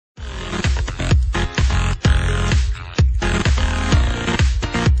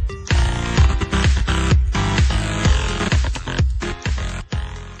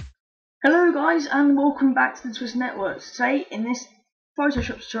guys, and welcome back to the Twist Network. Today in this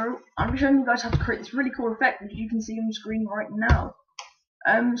Photoshop tutorial I'm going to be showing you guys how to create this really cool effect which you can see on the screen right now.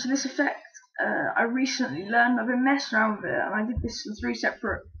 So this effect I recently learned. I've been messing around with it, and I did this in three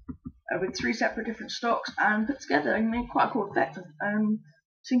separate different stocks and put together and made quite a cool effect.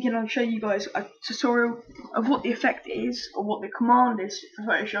 Thinking I'll show you guys a tutorial of what the effect is, or what the command is for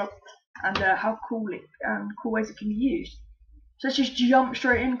Photoshop, and how cool ways it can be used. So let's just jump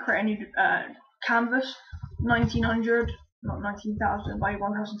straight in, create a new canvas, 1900, not 19,000 by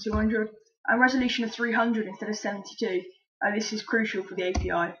 1200, and resolution of 300 instead of 72. This is crucial for the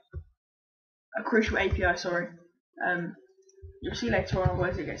API. A crucial API, sorry. You'll see later on,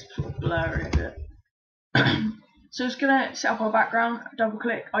 otherwise it gets sort of blurry a bit. So it's gonna set up our background. Double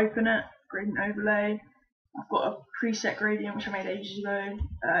click, open it, gradient overlay. I've got a preset gradient which I made ages ago.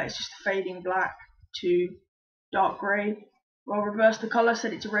 It's just fading black to dark grey. I'll reverse the colour,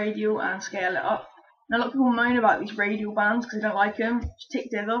 set it to radial, and scale it up. Now a lot of people moan about these radial bands because they don't like them. Just tick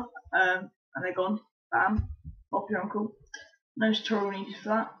dither, and they're gone. Bam. Off your uncle. No tutorial needed for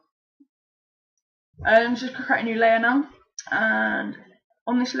that. So just create a new layer now, and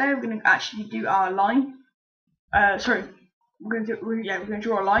on this layer we're going to actually do our line. We're going to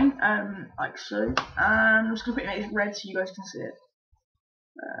draw a line, like so, and I'm just going to make this red so you guys can see it.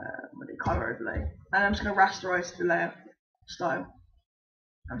 With the colour overlay, and I'm just going to rasterize the layer style.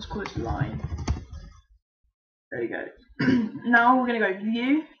 I'm just call this line. There you go. Now we're going to go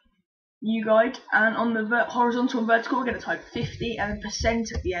view guide, and on the horizontal and vertical we're going to type 50 and then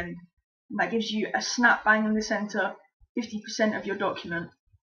percent at the end. And that gives you a snap bang in the center, 50% of your document.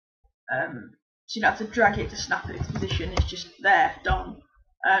 So you don't have to drag it to snap it into position, it's just there, done.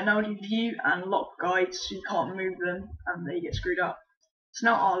 Now we do view and lock guides so you can't move them and they get screwed up. So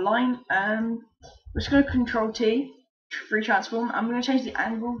now our line, we're just going to Control T, free transform. I'm going to change the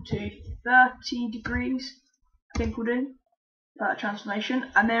angle to 30 degrees, I think we'll do, for that transformation.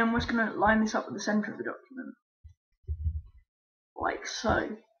 And then we're just going to line this up at the center of the document, like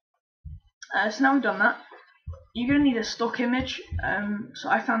so. So now we've done that, you're going to need a stock image. So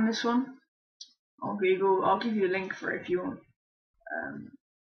I found this one on Google. I'll give you a link for it if you want.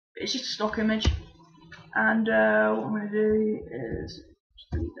 It's just a stock image, and what I'm going to do is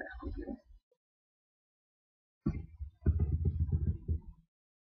just delete that quickly.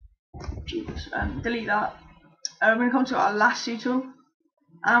 Delete that. We're going to come to our lasso tool, and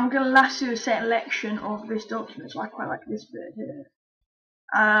I'm going to lasso a selection of this document. So I quite like this bit here.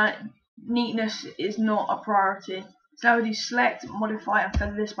 Neatness is not a priority. So now we do select, modify, and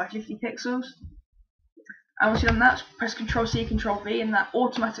feather this by 50 pixels. And once you've done that, press Ctrl C, Ctrl V, and that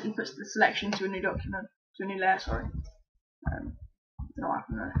automatically puts the selection to a new document, to a new layer. Sorry. I don't know what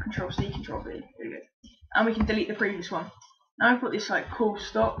happened there. Ctrl C, Ctrl V. There you go. And we can delete the previous one. Now we've got this like cool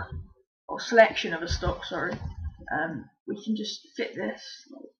stock, or selection of a stock. Sorry. We can just fit this.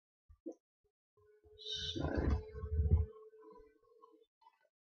 So.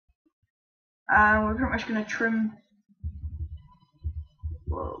 And we're pretty much going to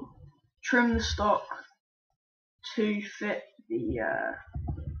trim the stock to fit the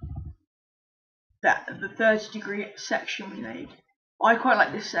 30 degree section we made. I quite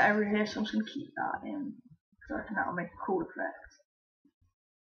like this area here, so I'm just going to keep that in because I reckon that will make a cool effect.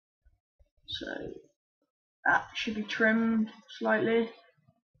 So that should be trimmed slightly.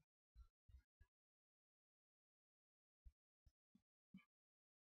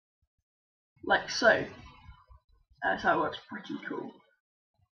 Like so. That's how it works, pretty cool.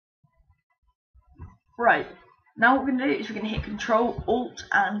 Right, now what we're going to do is we're going to hit Control, Alt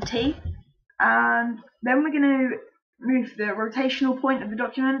and T, and then we're going to move the rotational point of the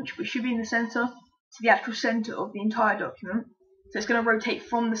document, which should be in the center, to the actual center of the entire document. So it's going to rotate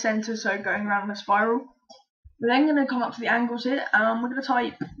from the center, so going around in a spiral. We're then going to come up to the angles here, and we're going to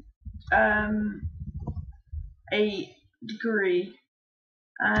type a degree,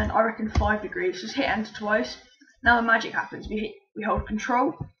 and I reckon 5 degrees. Just hit enter twice. Now the magic happens. We hold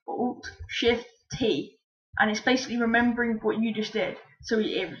Control, Alt, Shift, T, and it's basically remembering what you just did. So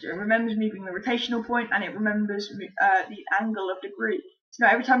it remembers moving the rotational point, and it remembers the angle of degree. So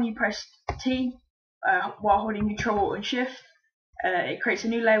now every time you press T while holding Control, Alt, and Shift, it creates a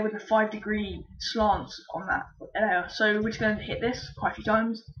new layer with a 5 degree slant on that layer. So we're just going to hit this quite a few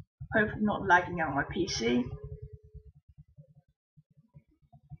times. Hopefully not lagging out my PC.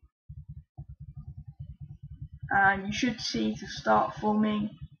 And you should see to start forming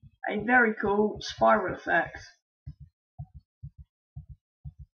a very cool spiral effect.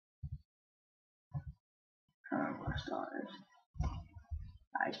 Where I started.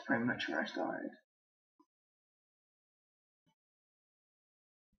 That is pretty much where I started.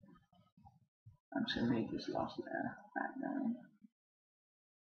 I'm just going to move this last layer back down.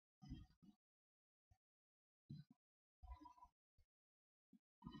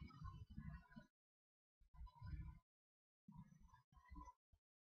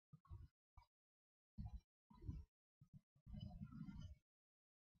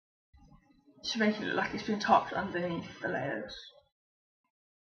 Just making it look like it's been topped underneath the layers.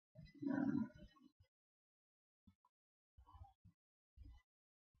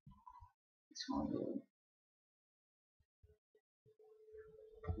 This one will.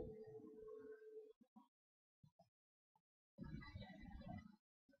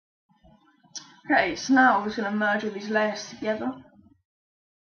 Okay, so now we're just going to merge all these layers together.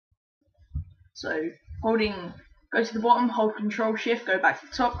 So holding, go to the bottom, hold Control Shift, go back to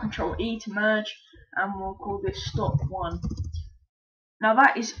the top, Control E to merge, and we'll call this stock 1. Now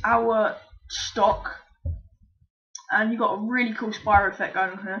that is our stock, and you've got a really cool spiral effect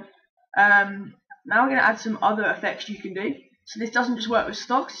going on here. Now we're going to add some other effects you can do. So this doesn't just work with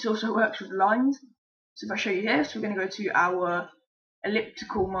stocks, it also works with lines. So if I show you here, so we're going to go to our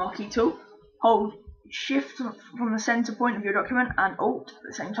elliptical marquee tool, hold Shift from the center point of your document and Alt at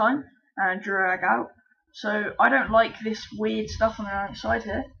the same time, and drag out. So I don't like this weird stuff on the outside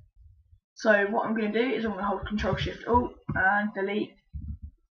here. So what I'm going to do is I'm going to hold Control Shift Alt and delete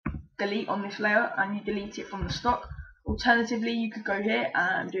on this layer, and you delete it from the stock. Alternatively, you could go here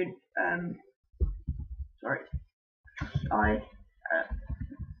and do I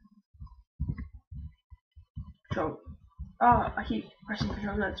keep pressing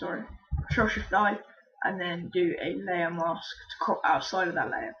Control Z, sorry. Control Shift I, and then do a layer mask to crop outside of that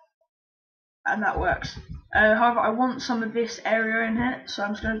layer, and that works. However, I want some of this area in here, so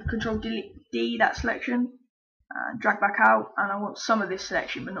I'm just going to Control D that selection and drag back out, and I want some of this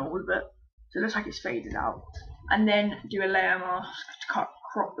selection but not all of it, so it looks like it's faded out, and then do a layer mask to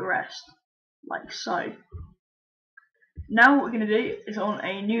crop the rest, like so. Now what we're going to do is on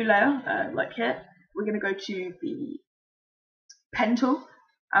a new layer, like here, we're going to go to the pen tool,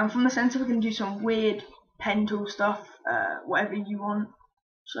 and from the center we're going to do some weird pen tool stuff, whatever you want.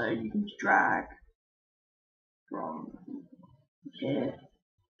 So you can drag from here.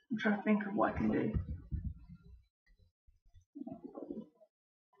 I'm trying to think of what I can do.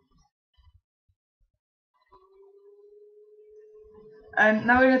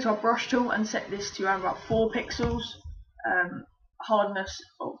 Now we're going to go to our brush tool and set this to around about 4 pixels, hardness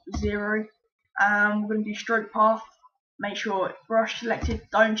of 0. We're going to do stroke path. Make sure brush selected,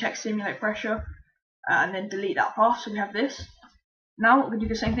 don't check simulate pressure, and then delete that path, so we have this. Now we're going to do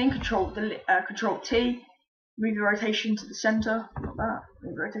the same thing, Control T, move the rotation to the center, not that,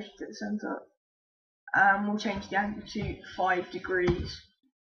 move the rotation to the center, and we'll change the angle to 5 degrees,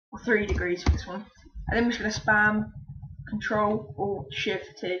 or 3 degrees for this one. And then we're just going to spam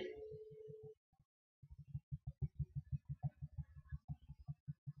Control+ALT+SHIFT+T.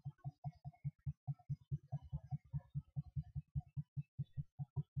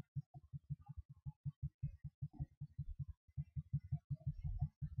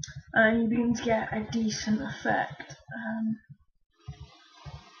 And you begin to get a decent effect.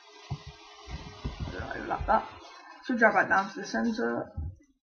 Overlap that. So drag that down to the center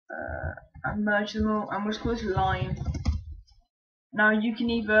and merge them all, and we'll just call this line. Now you can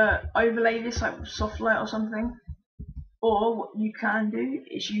either overlay this like with soft light or something, or what you can do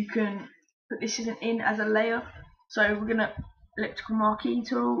is you can put this in as a layer. So we're gonna elliptical marquee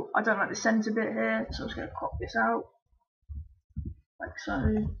tool. I don't like the center bit here, so I'm just gonna crop this out like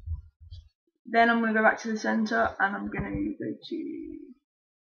so. Then I'm going to go back to the center, and I'm going to go to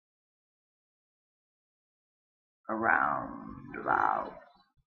around about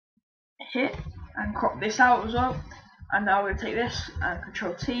here and crop this out as well. And now I'm going to take this and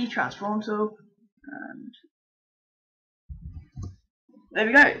Control T, transform tool, and there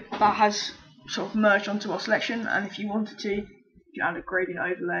we go. That has sort of merged onto our selection, and if you wanted to, you can add a gradient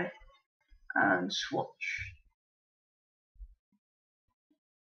overlay and swatch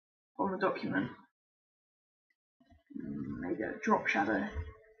on the document. Maybe a drop shadow,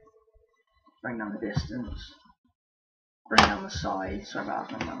 bring down the distance, bring down the size, sorry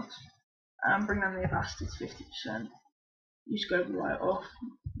about my mouse, and bring down the opacity to 50%. You just go right off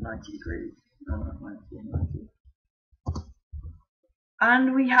 90 degrees, 90.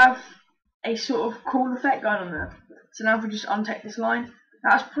 And we have a sort of cool effect going on there. So now if we just untick this line,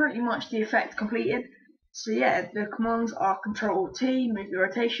 that's pretty much the effect completed. So yeah, the commands are Control-T, move the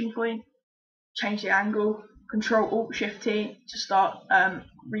rotation point, change the angle, Control-Alt+SHIFT+T to start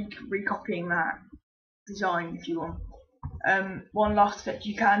recopying that design if you want. One last effect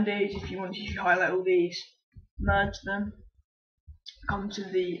you can do is if you want to highlight all these, merge them, come to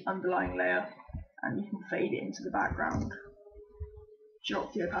the underlying layer, and you can fade it into the background.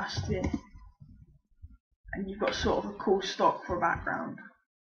 Drop the opacity, and you've got sort of a cool stock for a background.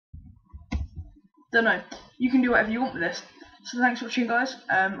 Don't know, you can do whatever you want with this. So thanks for watching, guys.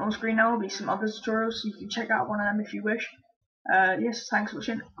 On screen now will be some other tutorials, so you can check out one of them if you wish. Yes, thanks for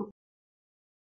watching. Goodbye.